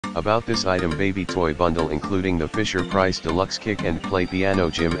About this item baby toy bundle including the Fisher-Price Deluxe Kick and Play Piano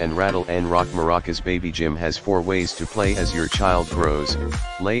Gym and Rattle and Rock Maracas Baby Gym has 4 ways to play as your child grows: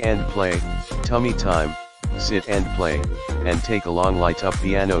 lay and play, tummy time, sit and play, and take along. Light up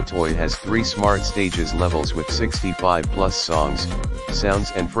piano toy has 3 smart stages levels with 65 plus songs,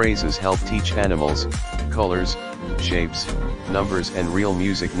 sounds and phrases. Help teach animals, colors, shapes, numbers and real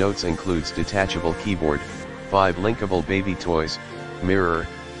music notes. Includes detachable keyboard, 5 linkable baby toys, mirror,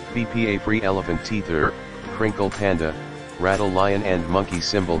 BPA free elephant teether, crinkle panda, rattle lion and monkey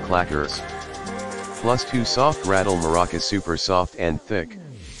cymbal clackers. Plus 2 soft rattle maracas, super soft and thick.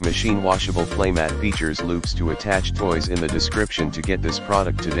 Machine washable playmat features loops to attach toys. In the description to get this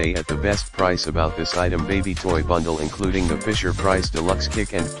product today at the best price. About this item baby toy bundle including the Fisher-Price Deluxe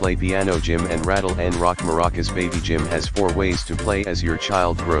Kick and Play Piano Gym and Rattle and Rock Maracas Baby Gym has 4 ways to play as your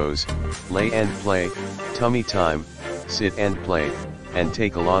child grows: lay and play, tummy time, sit and play, and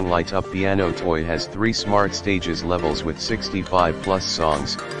take along. Light up piano toy has 3 smart stages levels with 65 plus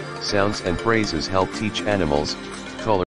songs, sounds and phrases. Help teach animals,